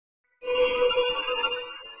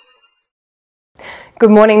Good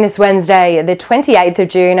morning this Wednesday, the 28th of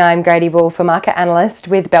June. I'm Grady Bull for Market Analyst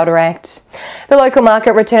with Bell Direct. The local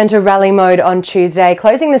market returned to rally mode on Tuesday,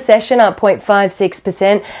 closing the session up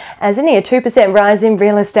 0.56% as a near 2% rise in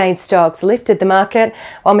real estate stocks lifted the market,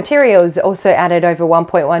 while materials also added over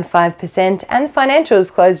 1.15% and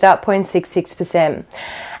financials closed up 0.66%.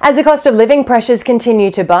 As the cost of living pressures continue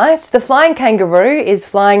to bite, the flying kangaroo is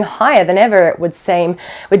flying higher than ever, it would seem,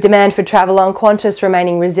 with demand for travel on Qantas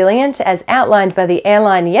remaining resilient, as outlined by the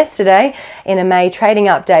airline yesterday in a May trading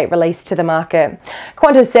update released to the market.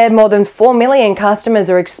 Qantas said more than 4 million customers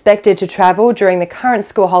are expected to travel during the current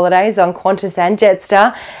school holidays on Qantas and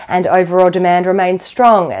Jetstar, and overall demand remains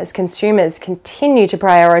strong as consumers continue to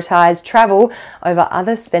prioritise travel over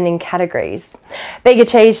other spending categories. Bega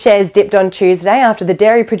Cheese shares dipped on Tuesday after the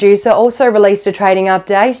dairy producer also released a trading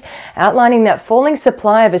update outlining that falling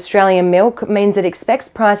supply of Australian milk means it expects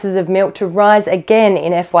prices of milk to rise again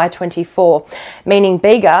in FY24, meaning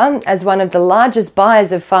Bega, as one of the largest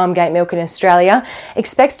buyers of farmgate milk in Australia,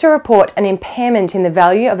 expects to report an impairment in the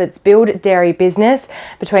value of its billed dairy business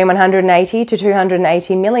between $180 to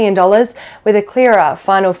 $280 million, with a clearer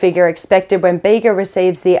final figure expected when Bega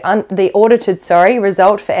receives the audited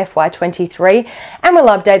result for FY23 and will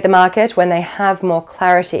update the market when they have more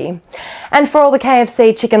clarity. And for all the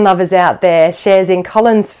KFC chicken lovers out there, shares in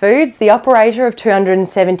Collins Foods, the operator of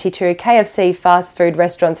 272 KFC fast food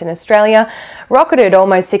restaurants in Australia, rocketed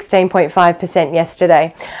almost 16.5%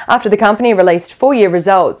 yesterday after the company released full-year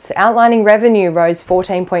results outlining revenue rose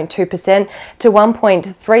 14.2% to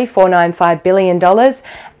 $1.3495 billion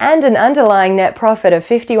and an underlying net profit of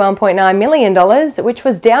 $51.9 million, which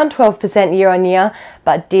was down 12% year-on-year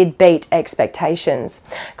but did beat expectations.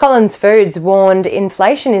 Collins Foods warned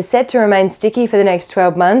inflation is set to remain sticky for the next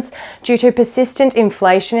 12 months due to persistent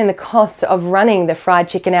inflation in the costs of running the fried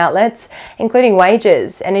chicken outlets, including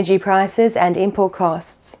wages, energy prices and import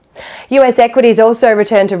costs. US equities also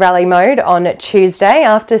returned to rally mode on Tuesday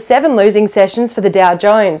after 7 losing sessions for the Dow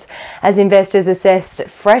Jones, as investors assessed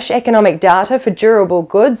fresh economic data for durable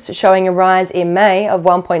goods showing a rise in May of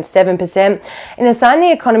 1.7% in a sign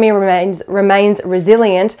the economy remains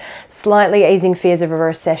resilient, slightly easing fears of a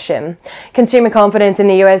recession. Consumer confidence in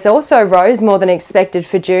the US also rose more than expected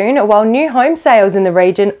for June, while new home sales in the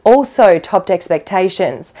region also topped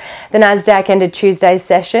expectations. The Nasdaq ended Tuesday's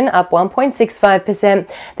session up 1.65%,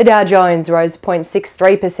 the Dow Jones rose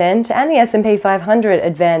 0.63% and the S&P 500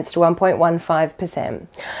 advanced 1.15%.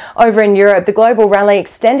 Over in Europe, the global rally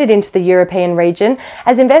extended into the European region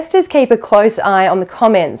as investors keep a close eye on the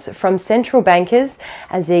comments from central bankers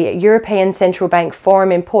as the European Central Bank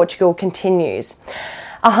Forum in Portugal continues.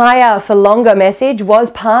 A higher for longer message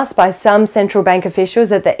was passed by some central bank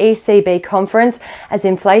officials at the ECB conference as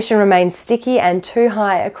inflation remains sticky and too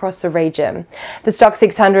high across the region. The Stoxx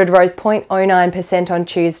 600 rose 0.09% on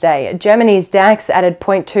Tuesday. Germany's DAX added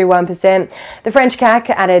 0.21%. The French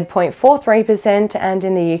CAC added 0.43%, and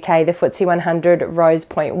in the UK, the FTSE 100 rose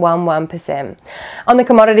 0.11%. On the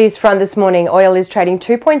commodities front this morning, oil is trading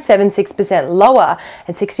 2.76% lower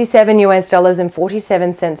at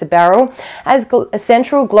 $67.47 a barrel as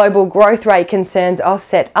central global growth rate concerns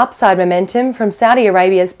offset upside momentum from Saudi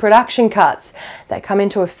Arabia's production cuts that come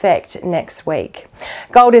into effect next week.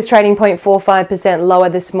 Gold is trading 0.45% lower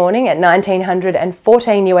this morning at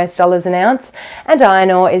 $1,914 an ounce, and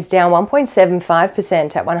iron ore is down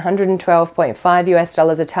 1.75% at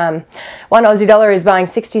 $112.5 a tonne. One Aussie dollar is buying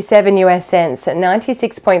 67 US cents at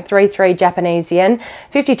 96.33 Japanese yen,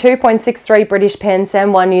 52.63 British pence,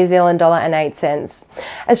 and 1 New Zealand dollar and 8 cents.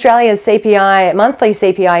 Australia's monthly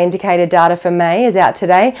CPI indicator data for May is out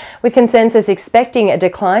today, with consensus expecting a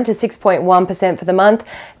decline to 6.1% for the month,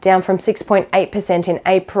 down from 6.8% in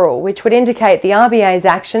April, which would indicate the RBA's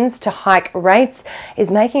actions to hike rates is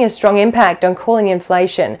making a strong impact on cooling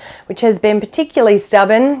inflation, which has been particularly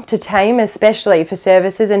stubborn to tame, especially for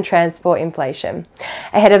services and transport inflation.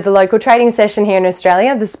 Ahead of the local trading session here in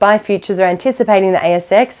Australia, the SPI futures are anticipating the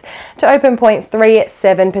ASX to open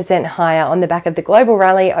 0.37% higher on the back of the global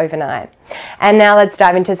rally overnight. And now let's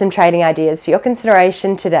dive into some trading ideas for your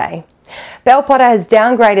consideration today. Bell Potter has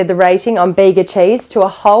downgraded the rating on Bega Cheese to a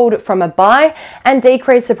hold from a buy and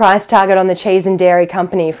decreased the price target on the cheese and dairy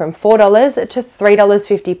company from $4 to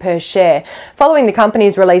 $3.50 per share, following the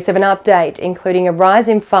company's release of an update, including a rise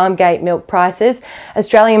in farmgate milk prices,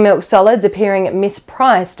 Australian milk solids appearing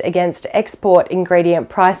mispriced against export ingredient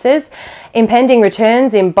prices, impending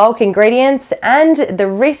returns in bulk ingredients, and the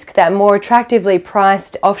risk that more attractively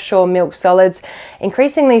priced offshore milk solids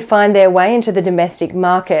increasingly find their way into the domestic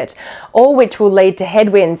market, all which will lead to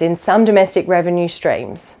headwinds in some domestic revenue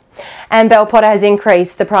streams. And Bell Potter has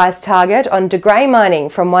increased the price target on De Grey mining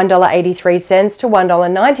from $1.83 to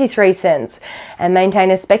 $1.93 and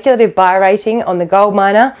maintained a speculative buy rating on the gold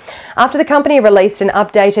miner after the company released an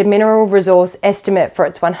updated mineral resource estimate for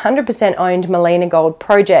its 100% owned Mallina Gold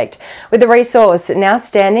Project, with the resource now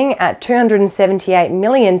standing at 278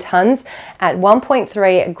 million tonnes at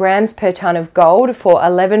 1.3 grams per tonne of gold for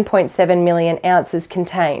 11.7 million ounces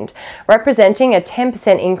contained, representing a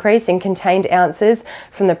 10% increase in contained ounces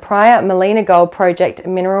from the prior Mallina Gold Project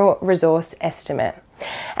mineral resource estimate.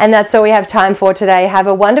 And that's all we have time for today. Have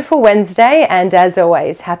a wonderful Wednesday, and as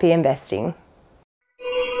always, happy investing.